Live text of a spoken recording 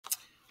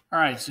All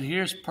right, so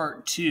here's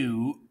part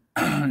two.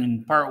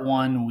 In part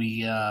one,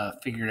 we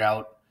figured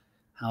out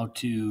how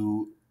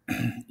to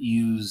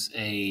use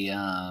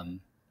a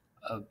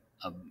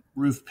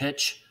roof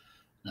pitch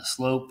and a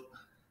slope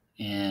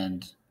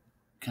and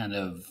kind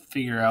of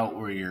figure out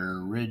where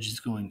your ridge is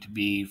going to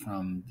be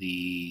from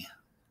the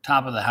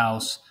top of the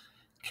house,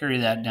 carry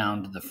that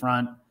down to the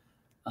front,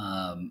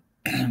 um,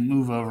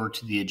 move over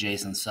to the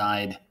adjacent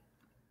side,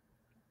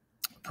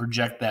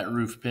 project that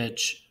roof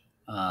pitch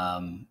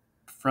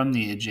from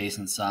the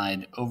adjacent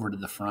side over to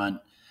the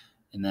front.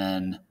 And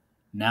then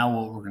now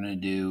what we're going to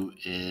do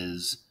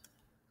is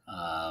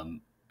um,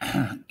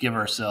 give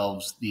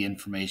ourselves the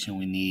information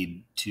we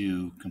need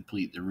to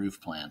complete the roof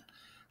plan.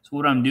 So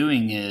what I'm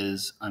doing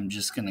is I'm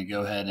just going to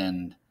go ahead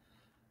and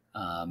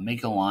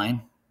make a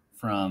line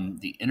from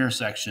the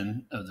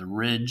intersection of the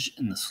ridge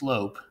and the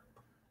slope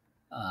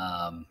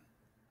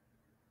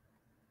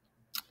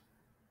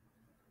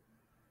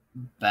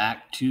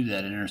back to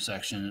that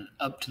intersection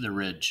up to the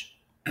ridge.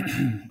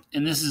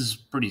 And this is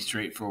pretty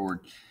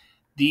straightforward.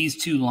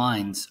 These two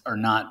lines are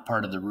not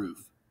part of the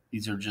roof.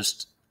 These are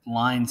just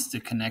lines to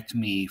connect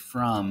me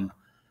from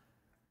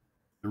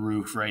the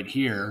roof right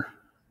here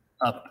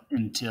up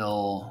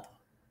until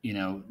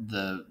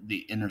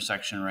the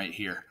intersection right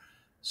here.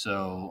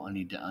 So I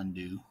need to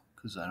undo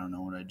because I don't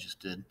know what I just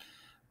did.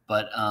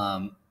 But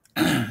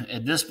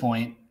at this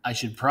point, I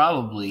should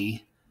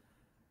probably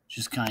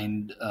just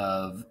kind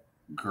of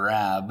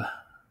grab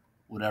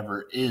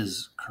whatever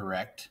is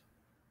correct,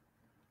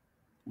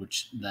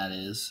 which that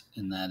is,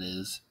 and that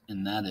is,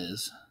 and that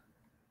is,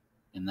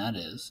 and that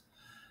is,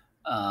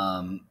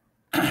 and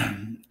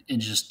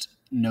just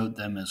note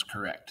them as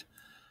correct.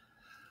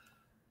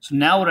 So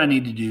now what I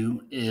need to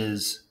do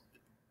is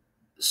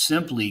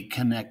simply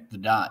connect the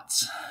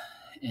dots.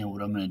 And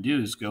what I'm going to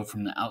do is go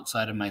from the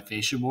outside of my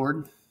fascia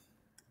board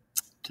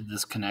to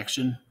this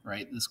connection,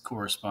 right? This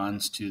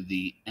corresponds to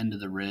the end of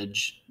the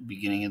ridge,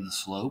 beginning of the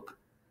slope.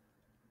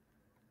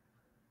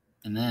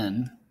 And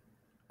then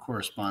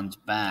corresponds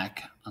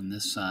back on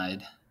this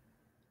side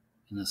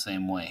in the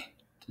same way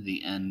to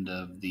the end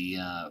of the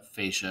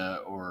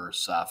fascia or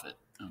soffit,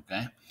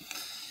 okay?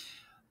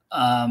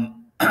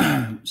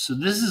 So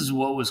this is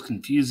what was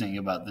confusing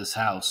about this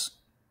house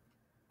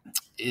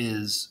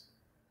is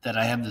that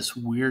I have this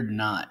weird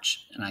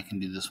notch, and I can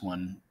do this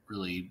one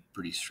really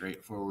pretty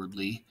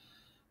straightforwardly,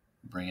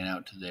 bring it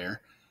out to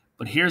there.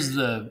 But here's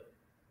the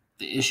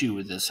issue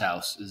with this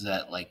house is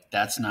that, like,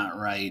 that's not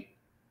right,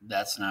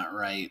 that's not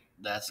right,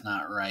 that's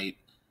not right.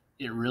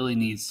 It really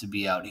needs to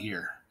be out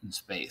here in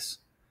space,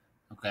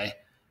 okay?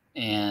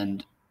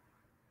 And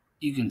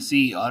you can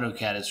see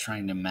AutoCAD is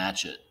trying to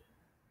match it,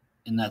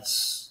 and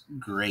that's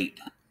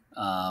great.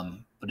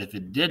 But if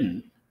it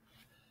didn't,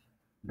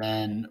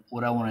 then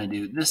what I want to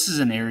do, this is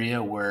an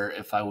area where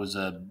if I was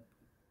a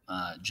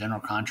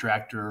general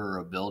contractor or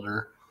a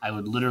builder, I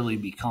would literally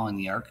be calling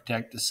the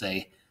architect to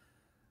say,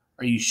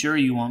 are you sure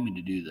you want me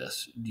to do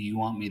this? Do you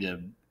want me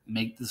to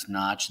make this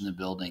notch in the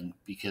building?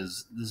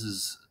 Because this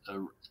is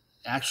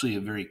actually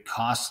a very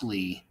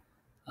costly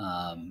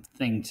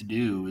thing to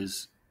do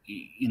is,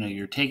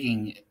 you're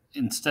taking,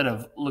 instead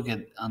of look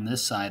at on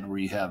this side where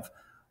you have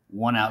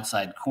one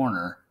outside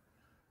corner,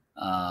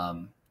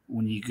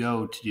 when you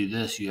go to do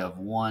this, you have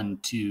 1,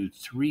 2,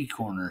 3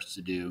 corners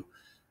to do,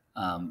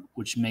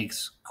 which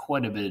makes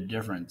quite a bit of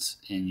difference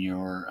in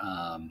your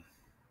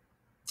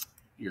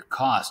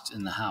cost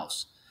in the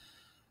house.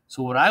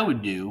 So what I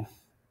would do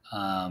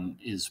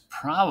is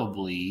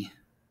probably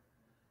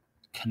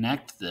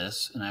connect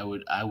this, and I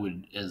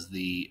would as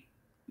the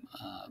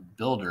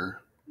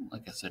builder,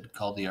 like I said,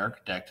 call the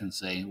architect and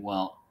say,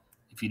 well,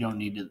 if you don't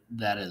need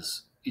that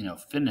as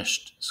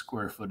finished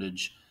square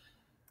footage,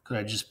 could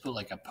I just put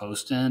like a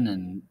post in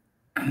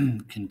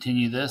and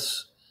continue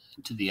this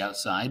to the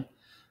outside,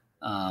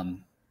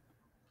 and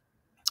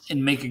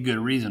make a good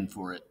reason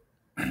for it?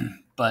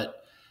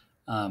 But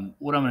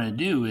what I'm going to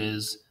do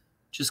is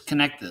just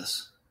connect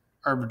this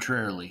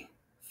arbitrarily.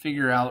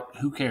 Figure out,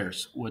 who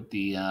cares what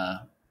the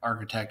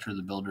architect or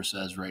the builder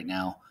says right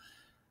now.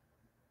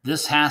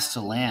 This has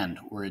to land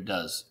where it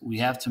does. We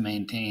have to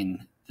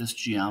maintain this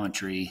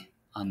geometry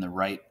on the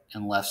right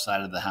and left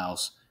side of the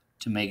house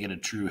to make it a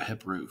true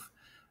hip roof.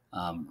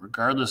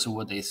 Regardless of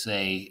what they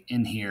say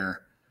in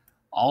here,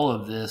 all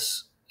of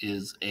this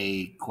is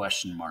a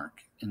question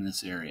mark in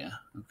this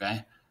area,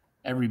 okay?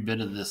 Every bit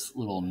of this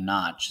little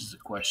notch is a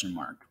question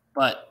mark,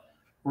 but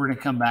we're going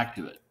to come back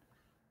to it.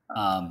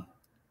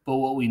 But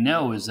what we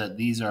know is that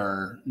these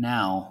are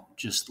now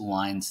just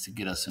lines to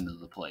get us into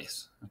the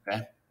place,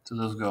 okay? So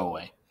those go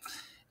away.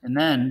 And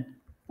then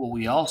what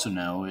we also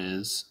know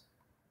is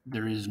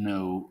there is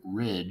no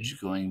ridge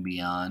going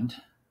beyond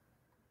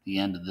the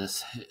end of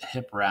this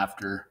hip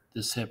rafter,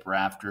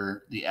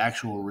 the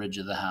actual ridge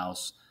of the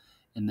house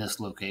in this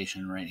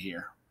location right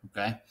here,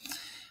 okay?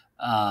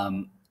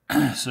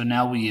 So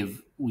now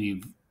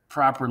we've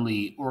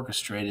properly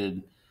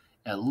orchestrated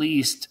at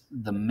least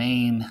the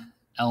main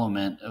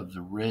element of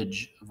the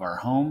ridge of our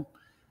home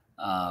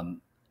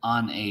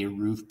on a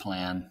roof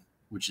plan,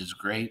 which is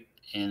great.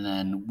 And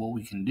then what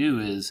we can do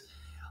is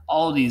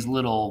all these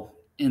little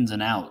ins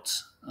and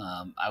outs.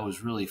 I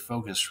was really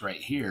focused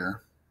right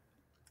here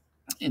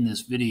in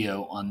this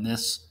video on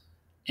this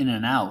in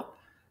and out.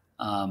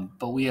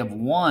 But we have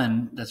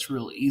one that's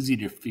real easy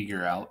to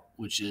figure out,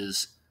 which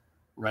is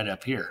right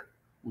up here,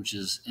 which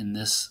is in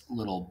this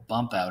little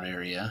bump out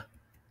area,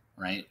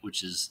 right?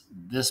 Which is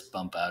this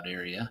bump out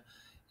area.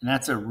 And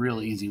that's a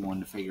real easy one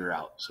to figure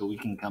out. So we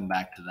can come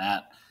back to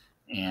that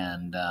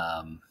and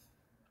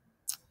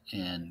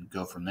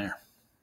go from there.